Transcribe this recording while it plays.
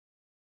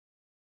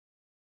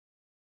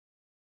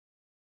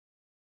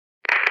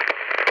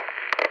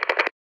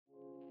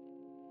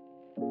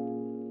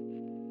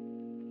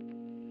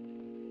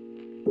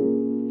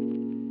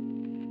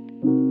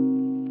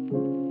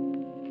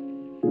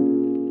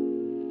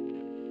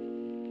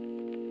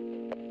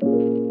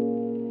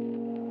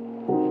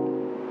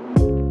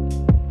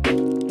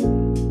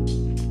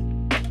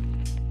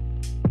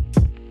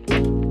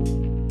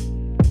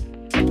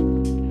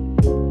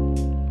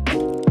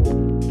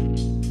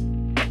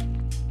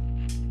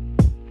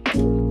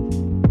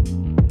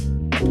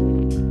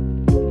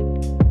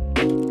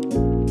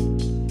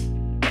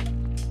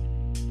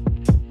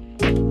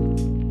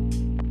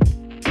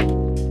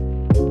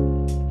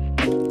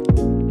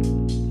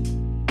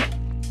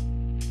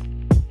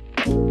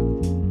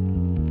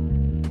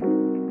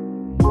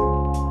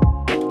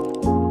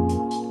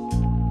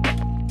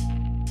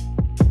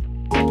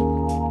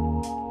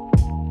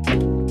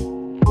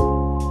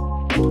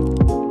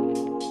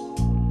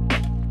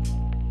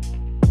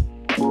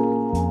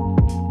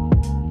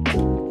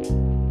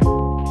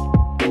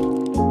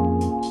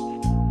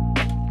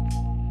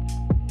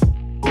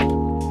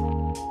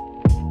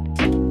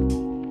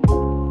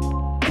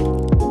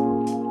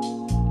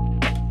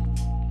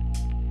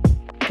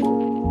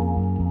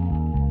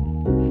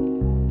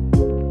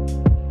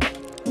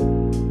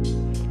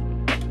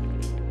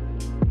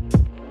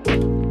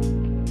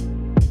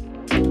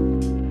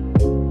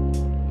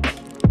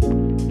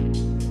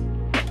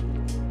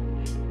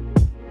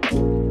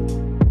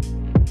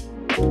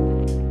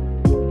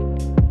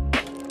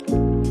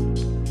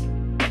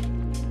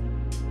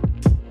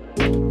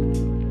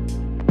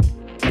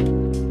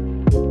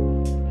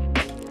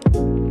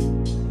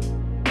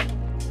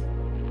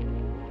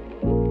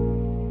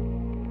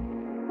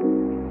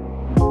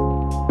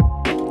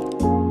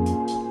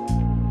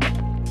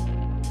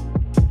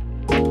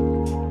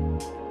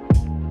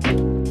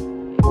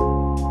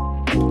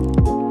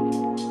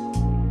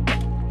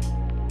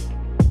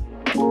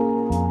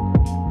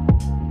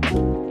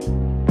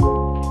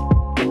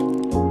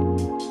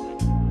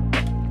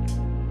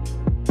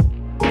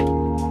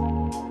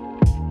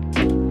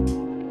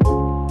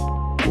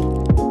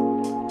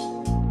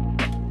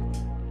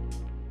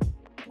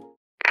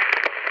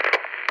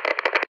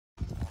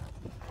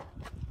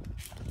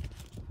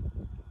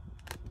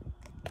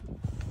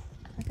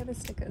the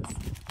stickers.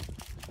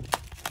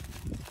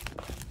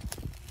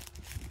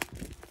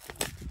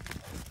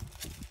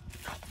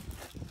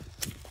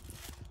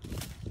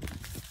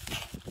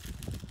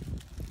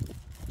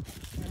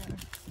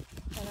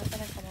 They're not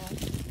gonna come off.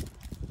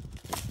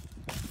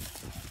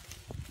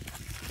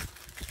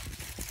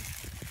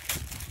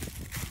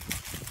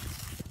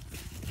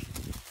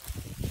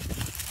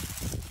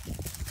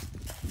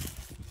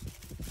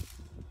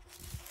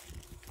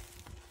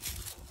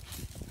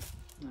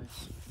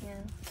 Nice.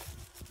 Yeah.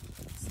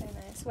 So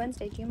nice.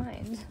 Wednesday, do you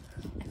mind?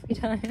 Every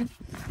time.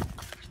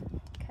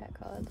 Cat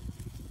card.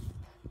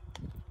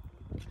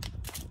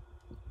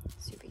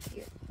 Super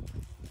cute.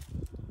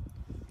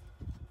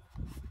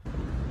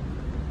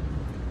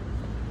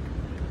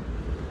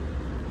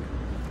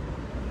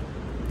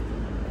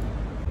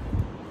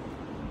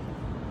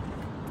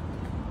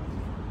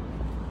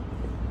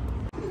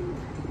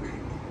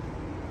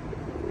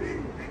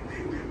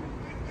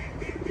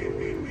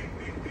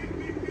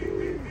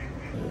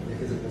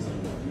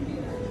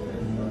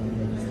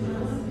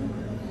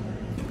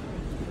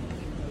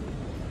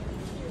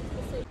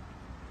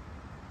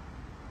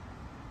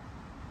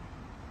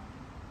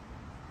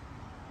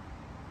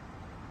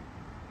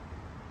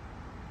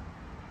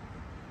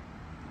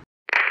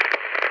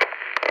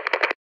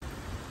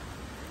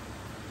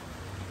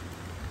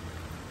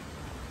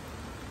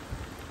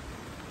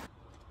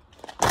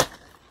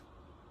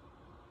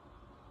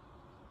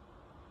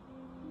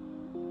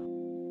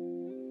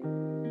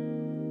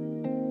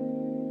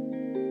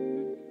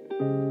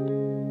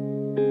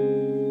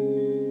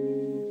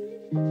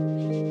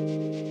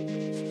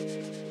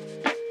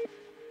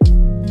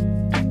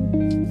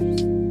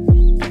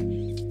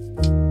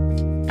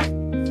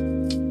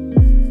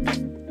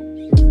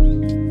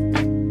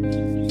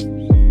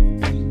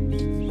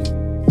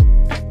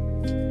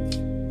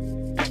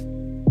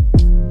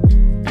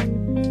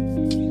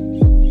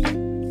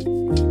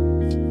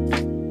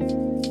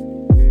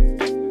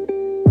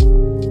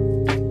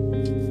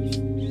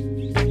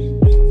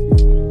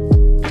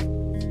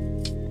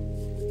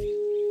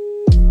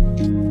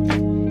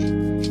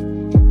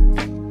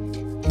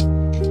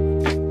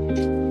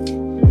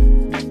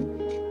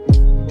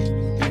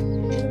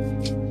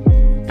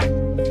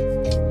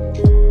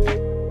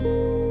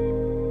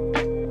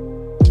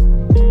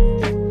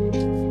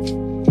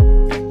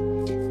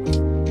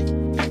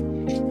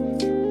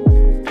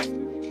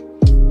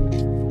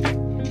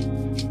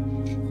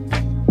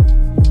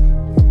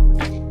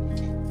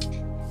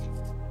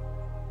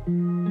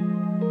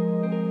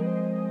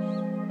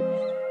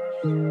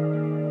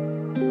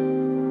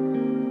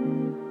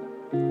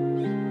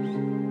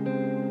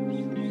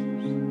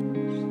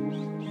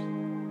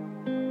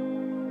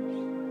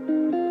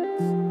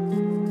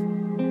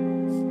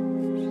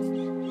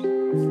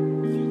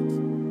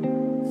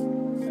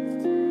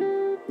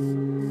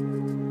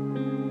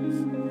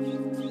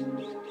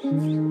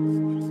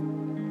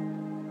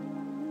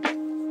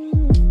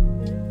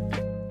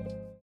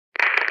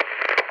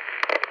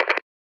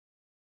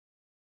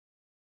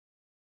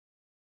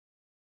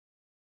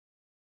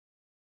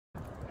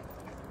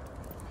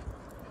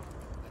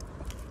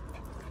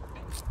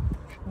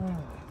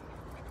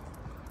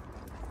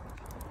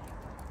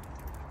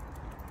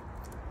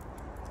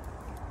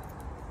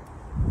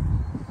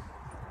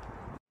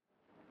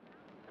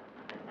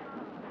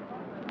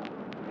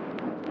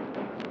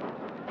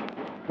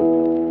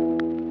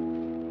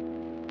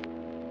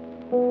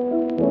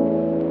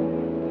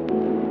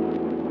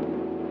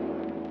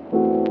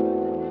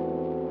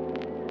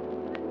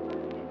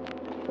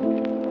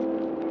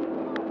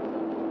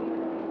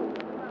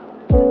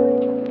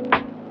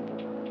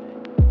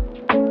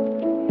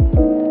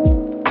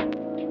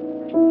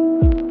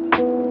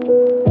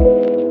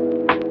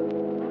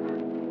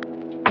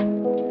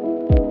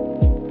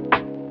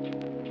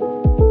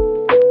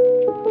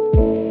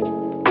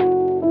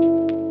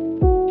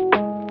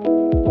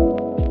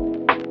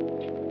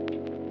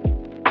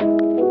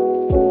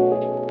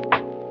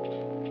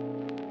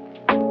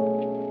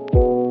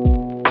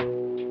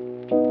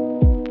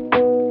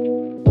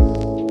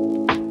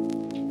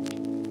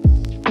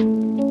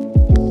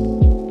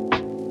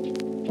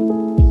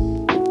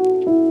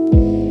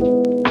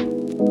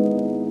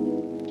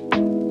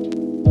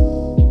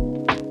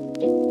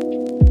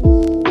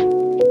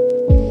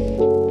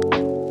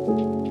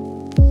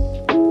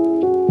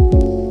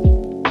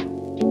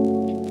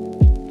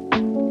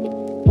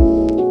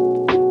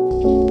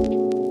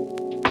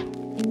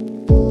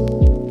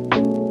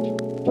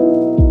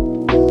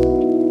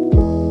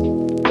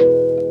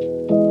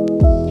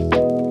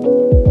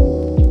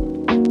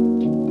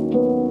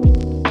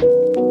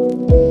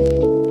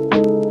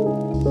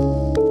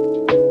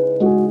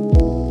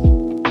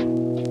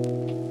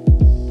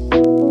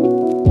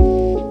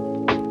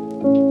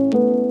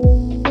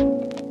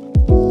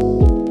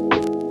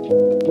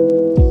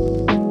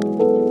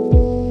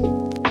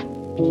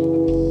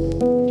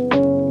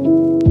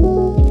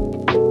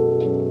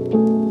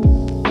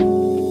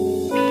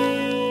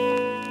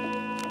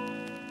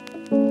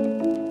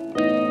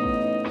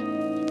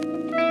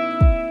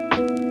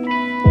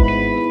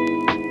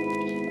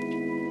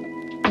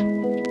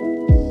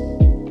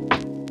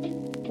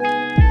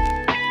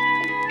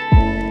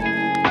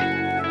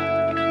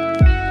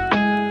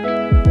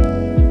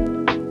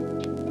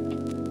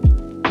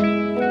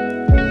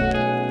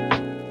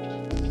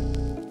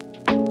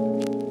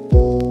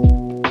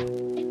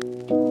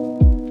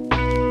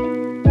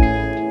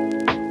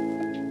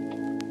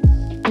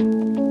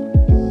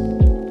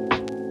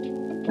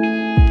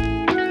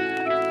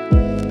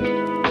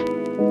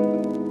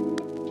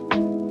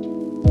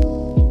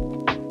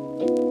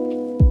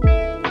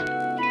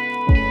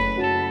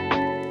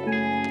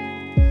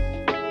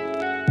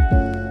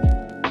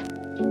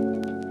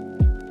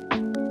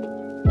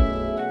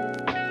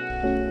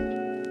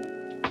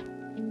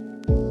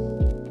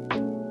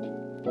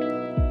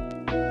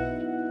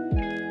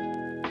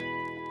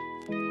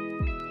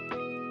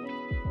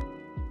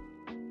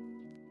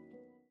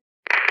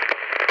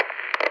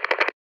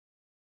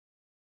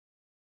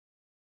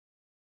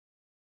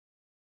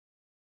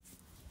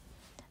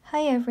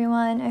 Hi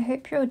everyone, I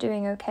hope you're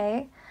doing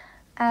okay.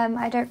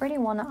 I don't really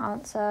want to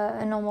answer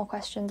a normal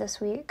question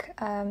this week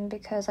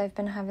because I've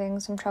been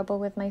having some trouble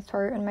with my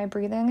throat and my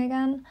breathing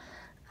again.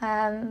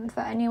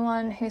 For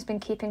anyone who's been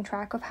keeping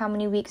track of how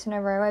many weeks in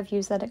a row I've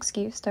used that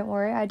excuse, don't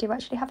worry, I do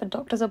actually have a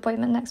doctor's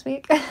appointment next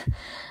week.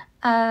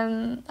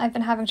 I've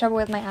been having trouble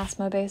with my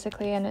asthma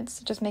basically, and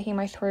it's just making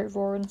my throat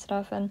raw and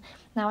stuff, and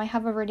now I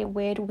have a really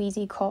weird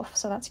wheezy cough,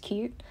 so that's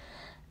cute.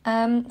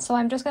 So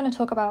I'm just going to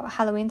talk about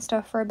Halloween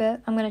stuff for a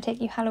bit. I'm going to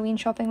take you Halloween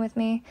shopping with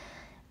me,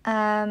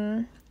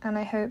 and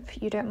I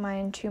hope you don't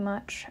mind too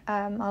much.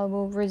 I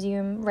will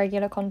resume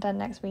regular content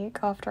next week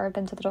after I've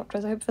been to the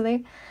doctor's,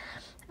 hopefully.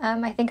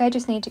 I think I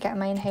just need to get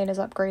my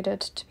inhalers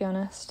upgraded, to be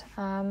honest.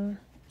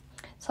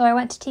 So I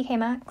went to TK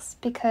Maxx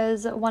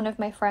because one of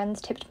my friends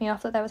tipped me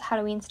off that there was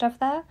Halloween stuff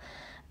there.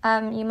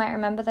 You might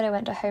remember that I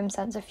went to Home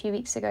Sense a few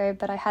weeks ago,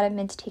 but I hadn't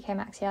been to TK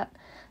Maxx yet,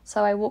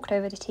 so I walked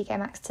over to TK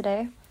Maxx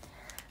today.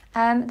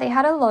 They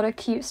had a lot of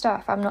cute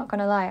stuff, I'm not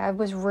gonna lie. I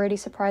was really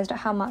surprised at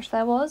how much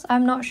there was.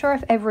 I'm not sure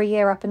if every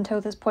year up until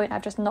this point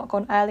I've just not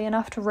gone early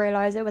enough to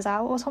realise it was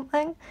out or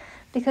something,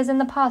 because in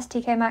the past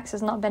TK Maxx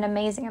has not been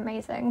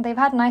amazing. They've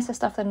had nicer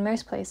stuff than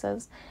most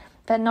places,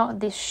 but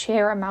not this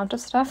sheer amount of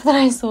stuff that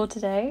I saw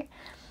today.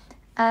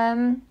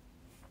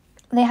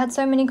 They had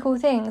so many cool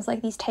things,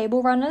 like these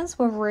table runners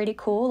were really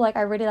cool. Like,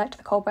 I really liked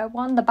the cobweb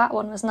one. The bat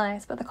one was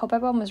nice, but the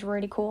cobweb one was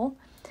really cool.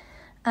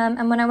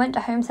 And when I went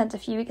to Home Sense a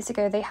few weeks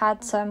ago, they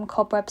had some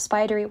cobweb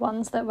spidery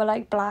ones that were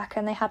like black,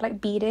 and they had like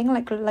beading,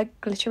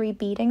 like glittery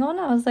beading on.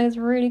 I was like, it's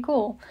really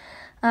cool.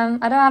 I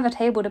don't have a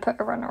table to put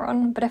a runner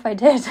on, but if I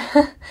did,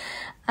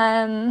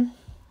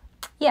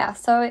 yeah.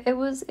 So it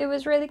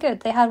was really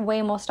good. They had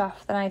way more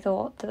stuff than I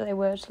thought that they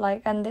would.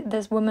 Like, and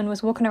this woman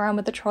was walking around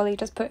with the trolley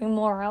just putting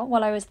more out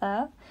while I was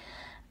there.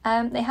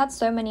 They had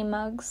so many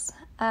mugs.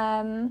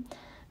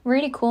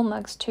 Really cool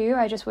mugs too.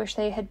 I just wish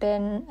they had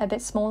been a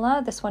bit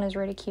smaller. This one is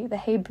really cute, the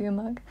Hey Boo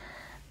mug.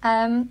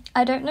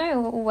 I don't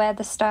know where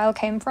the style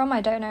came from. I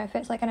don't know if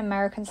it's like an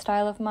American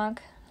style of mug.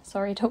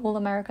 Sorry to all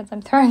Americans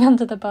I'm throwing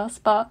under the bus,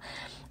 but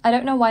I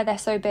don't know why they're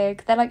so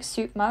big. They're like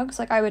soup mugs.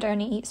 Like, I would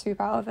only eat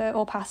soup out of it,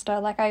 or pasta.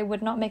 Like, I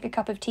would not make a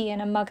cup of tea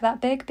in a mug that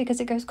big because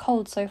it goes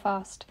cold so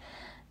fast.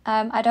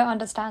 I don't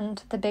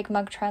understand the big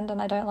mug trend, and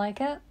I don't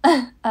like it.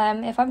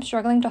 If I'm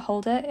struggling to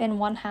hold it in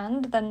one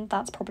hand, then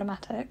that's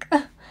problematic.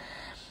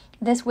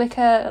 This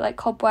wicker, like,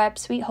 cobweb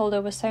sweet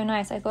holder was so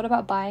nice. I thought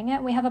about buying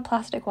it. We have a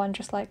plastic one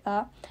just like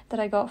that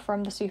I got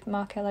from the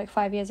supermarket like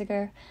 5 years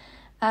ago.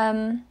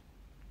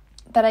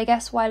 But I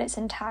guess while it's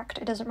intact,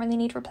 it doesn't really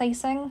need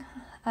replacing.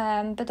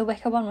 But the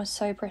wicker one was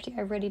so pretty.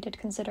 I really did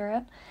consider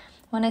it.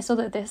 When I saw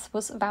that this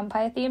was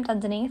vampire themed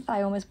underneath,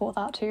 I almost bought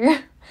that too.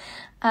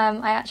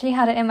 I actually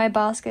had it in my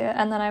basket,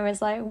 and then I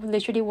was like,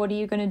 literally, what are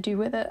you going to do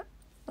with it?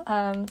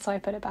 So I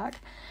put it back.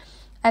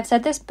 I've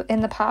said this in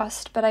the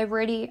past, but I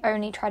really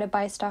only try to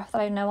buy stuff that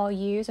I know I'll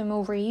use and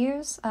will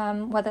reuse,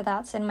 whether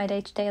that's in my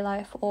day-to-day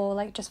life or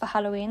like just for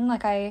Halloween.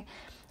 Like, I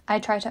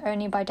try to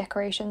only buy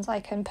decorations I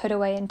can put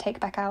away and take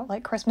back out,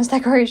 like Christmas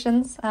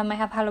decorations. I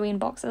have Halloween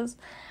boxes,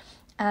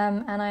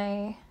 and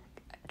I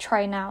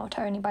try now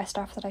to only buy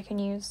stuff that I can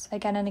use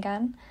again and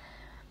again.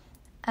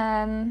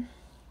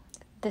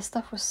 This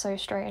stuff was so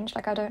strange.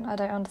 Like, I don't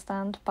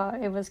understand,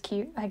 but it was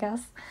cute, I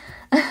guess.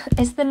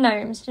 It's the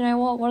gnomes. Do you know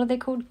what are they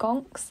called?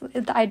 Gonks?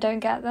 I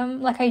don't get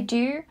them. Like,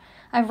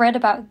 I've read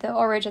about the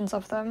origins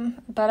of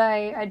them, but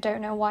I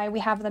don't know why we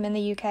have them in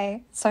the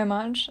UK so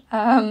much,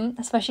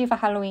 especially for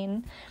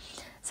Halloween.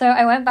 So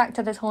I went back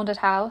to this haunted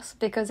house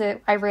because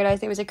I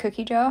realised it was a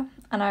cookie jar,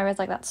 and I was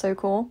like, that's so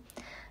cool.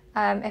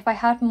 If I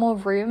had more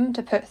room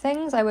to put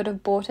things, I would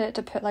have bought it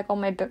to put like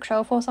on my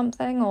bookshelf or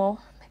something, or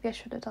maybe I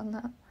should have done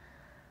that.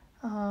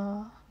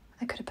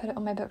 I could have put it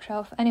on my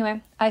bookshelf.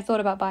 Anyway, I thought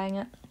about buying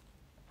it.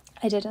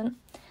 I didn't.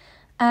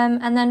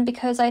 And then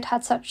because I'd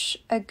had such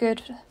a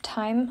good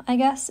time, I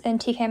guess, in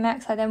TK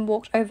Maxx, I then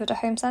walked over to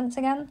Home Sense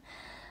again.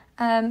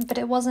 But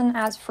it wasn't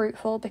as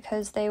fruitful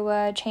because they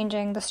were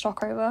changing the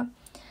stock over.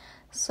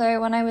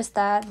 So when I was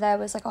there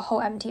was like a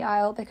whole empty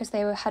aisle because they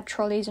had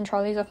trolleys and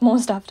trolleys of more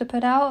stuff to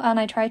put out, and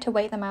I tried to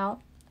wait them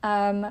out.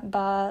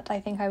 But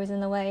I think I was in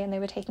the way, and they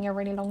were taking a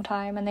really long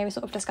time, and they were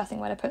sort of discussing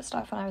where to put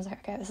stuff, and I was like,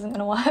 okay, this isn't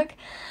gonna work.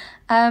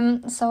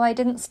 So I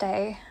didn't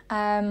stay,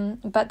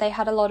 but they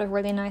had a lot of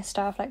really nice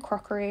stuff like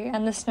crockery,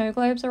 and the snow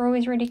globes are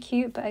always really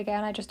cute, but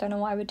again, I just don't know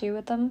what I would do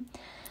with them.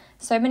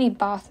 So many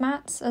bath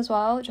mats as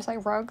well, just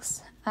like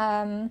rugs.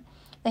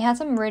 They had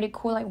some really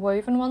cool like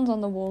woven ones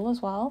on the wall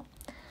as well,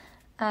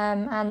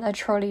 and a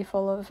trolley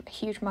full of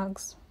huge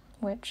mugs,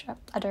 which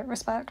I don't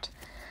respect.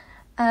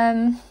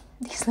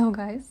 These little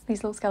guys,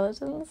 these little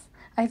skeletons.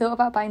 I thought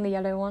about buying the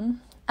yellow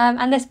one.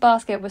 And this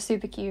basket was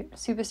super cute,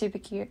 super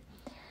cute.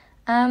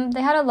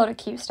 They had a lot of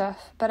cute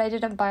stuff, but I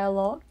didn't buy a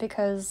lot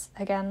because,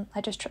 again,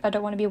 I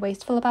don't want to be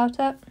wasteful about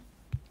it.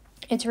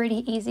 It's really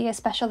easy,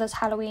 especially as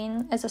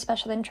Halloween is a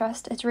special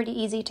interest. It's really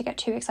easy to get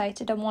too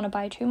excited and want to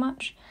buy too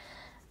much.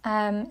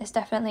 It's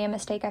definitely a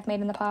mistake I've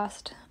made in the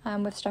past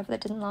with stuff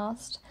that didn't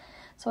last.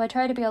 So I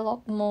try to be a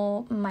lot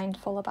more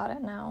mindful about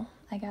it now,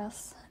 I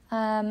guess.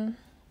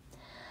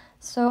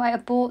 So I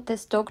bought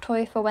this dog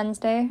toy for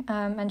Wednesday,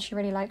 and she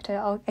really liked it.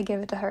 I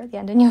give it to her at the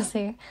end and you'll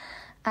see.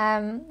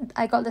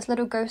 I got this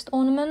little ghost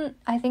ornament.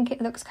 I think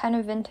it looks kind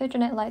of vintage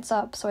and it lights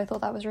up, so I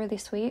thought that was really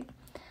sweet.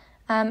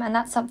 And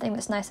that's something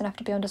that's nice enough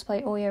to be on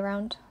display all year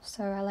round,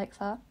 so I like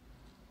that.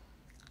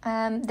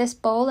 This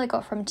bowl I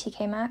got from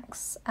TK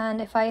Maxx,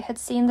 and if I had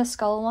seen the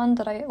skull one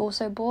that I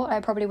also bought,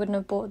 I probably wouldn't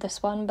have bought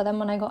this one, but then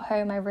when I got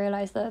home I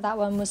realised that that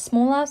one was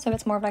smaller, so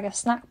it's more of like a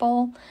snack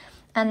bowl,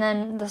 and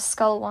then the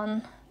skull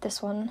one, this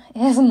one,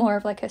 is more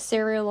of like a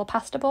cereal or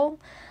pasta bowl,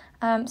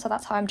 so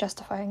that's how I'm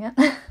justifying it.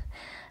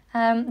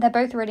 They're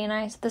both really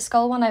nice. The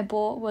skull one I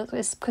bought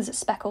was because it's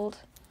speckled.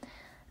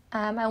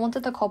 I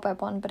wanted the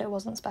cobweb one, but it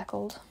wasn't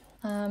speckled.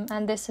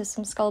 And this is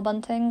some skull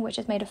bunting, which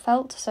is made of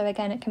felt, so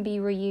again it can be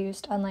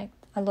reused, unlike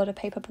a lot of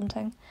paper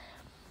bunting.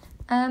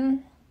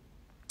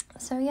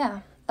 So yeah,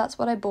 that's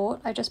what I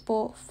bought. I just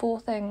bought 4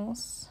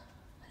 things.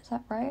 Is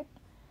that right?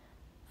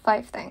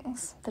 5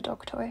 things. The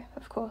dog toy,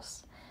 of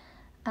course.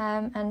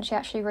 And she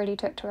actually really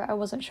took to it. I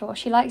wasn't sure.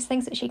 She likes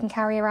things that she can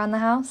carry around the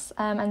house,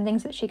 and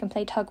things that she can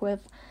play tug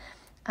with.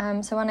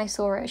 So when I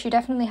saw it, she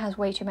definitely has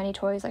way too many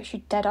toys. Like, she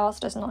dead ass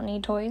does not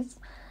need toys.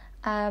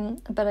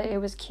 But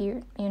it was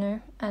cute, you know,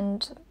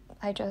 and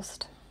I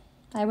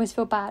always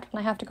feel bad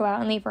when I have to go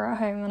out and leave her at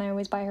home, and I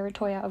always buy her a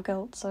toy out of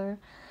guilt, so,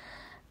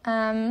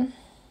 yeah,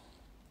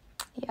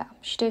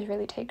 she did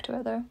really take to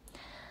it, though.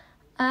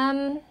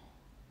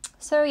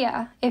 So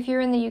yeah, if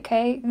you're in the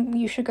UK,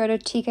 you should go to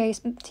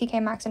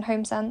TK Maxx and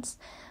HomeSense.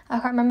 I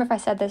can't remember if I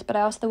said this, but I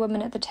asked the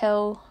woman at the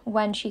till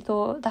when she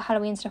thought the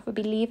Halloween stuff would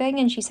be leaving,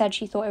 and she said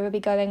she thought it would be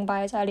going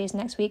by as early as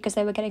next week, because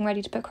they were getting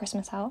ready to put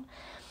Christmas out.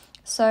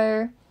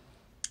 So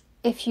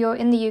if you're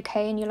in the UK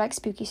and you like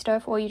spooky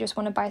stuff, or you just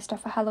want to buy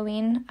stuff for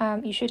Halloween,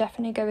 you should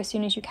definitely go as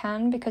soon as you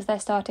can, because they're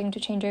starting to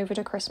change over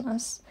to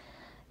Christmas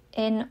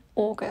in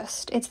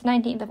August. It's the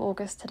 19th of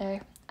August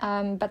today,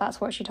 but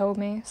that's what she told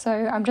me, so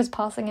I'm just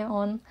passing it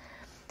on.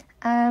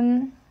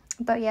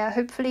 But yeah,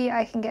 hopefully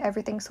I can get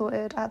everything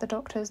sorted at the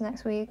doctor's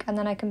next week, and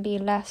then I can be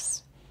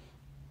less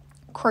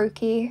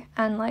croaky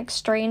and like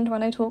strained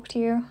when I talk to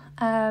you.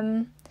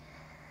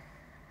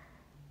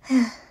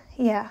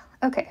 Yeah,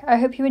 okay, I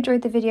hope you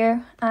enjoyed the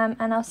video,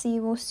 and I'll see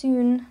you all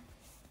soon.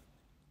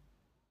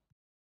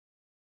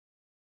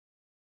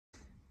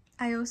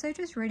 I also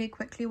just really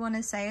quickly want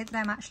to say that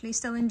I'm actually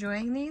still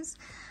enjoying these.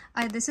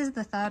 This is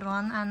the 3rd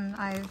one, and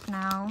I've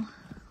now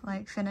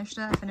like finished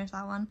it. I finished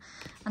that one,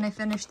 and I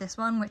finished this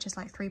one, which is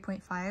like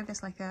 3.5.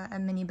 It's like a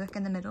mini book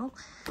in the middle.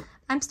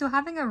 I'm still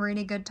having a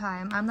really good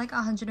time. I'm like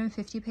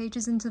 150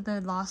 pages into the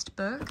last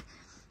book,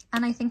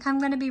 and I think I'm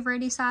going to be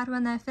really sad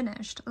when they're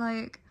finished.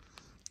 Like,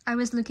 I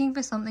was looking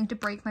for something to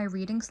break my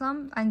reading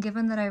slump, and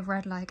given that I've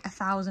read like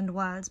 1,000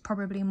 words,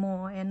 probably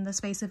more, in the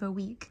space of a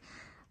week,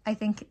 I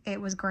think it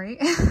was great.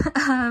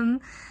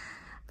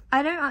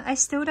 I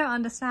still don't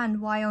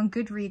understand why on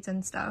Goodreads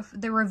and stuff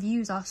the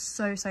reviews are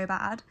so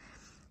bad.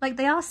 Like,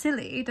 they are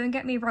silly, don't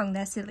get me wrong,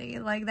 they're silly.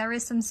 Like, there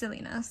is some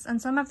silliness,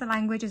 and some of the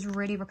language is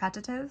really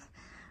repetitive,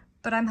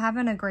 but I'm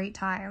having a great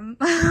time.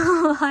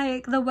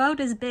 Like, the world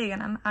is big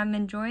and I'm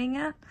enjoying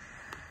it.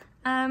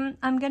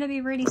 I'm gonna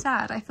be really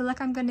sad. I feel like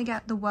I'm gonna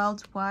get the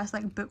world's worst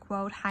like book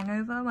world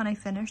hangover when I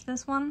finish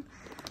this one.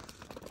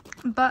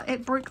 But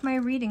it broke my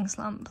reading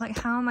slump. Like,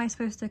 how am I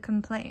supposed to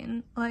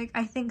complain? Like,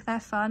 I think they're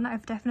fun.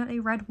 I've definitely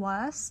read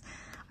worse.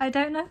 I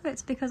don't know if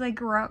it's because I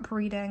grew up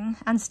reading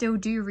and still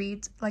do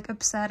read like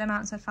absurd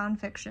amounts of fan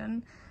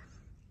fiction.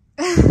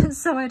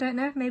 So I don't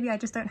know if maybe I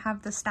just don't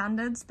have the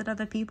standards that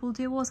other people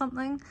do or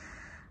something.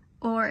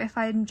 Or if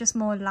I'm just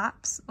more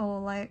lax or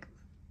like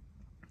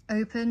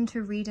open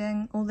to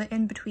reading all the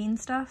in-between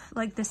stuff.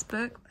 Like this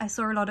book, I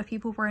saw a lot of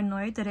people were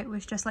annoyed that it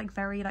was just like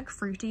very like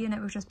fruity and it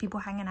was just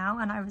people hanging out,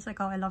 and I was like,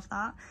 oh, I love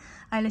that.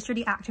 I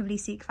literally actively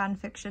seek fan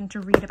fiction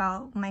to read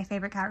about my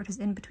favorite characters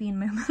in between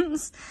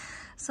moments.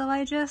 So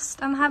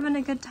I'm having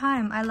a good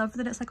time. I love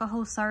that it's like a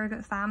whole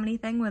surrogate family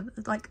thing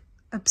with like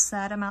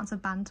absurd amounts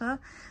of banter.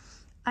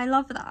 I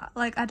love that.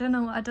 Like, I don't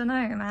know,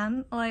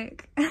 man.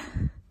 Like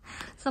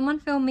someone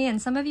fill me in.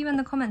 Some of you in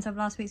the comments of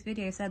last week's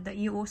video said that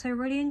you also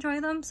really enjoy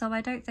them, so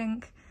I don't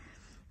think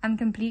I'm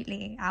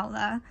completely out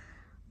there.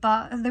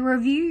 But the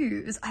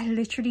reviews, I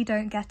literally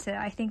don't get it.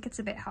 I think it's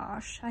a bit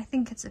harsh.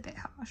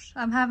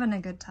 I'm having a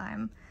good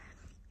time.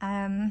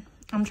 I'm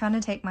trying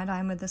to take my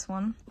time with this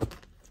one.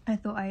 I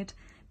thought I'd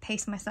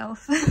pace myself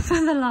for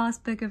the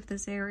last book of the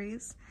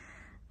series.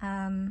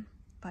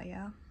 But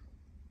yeah.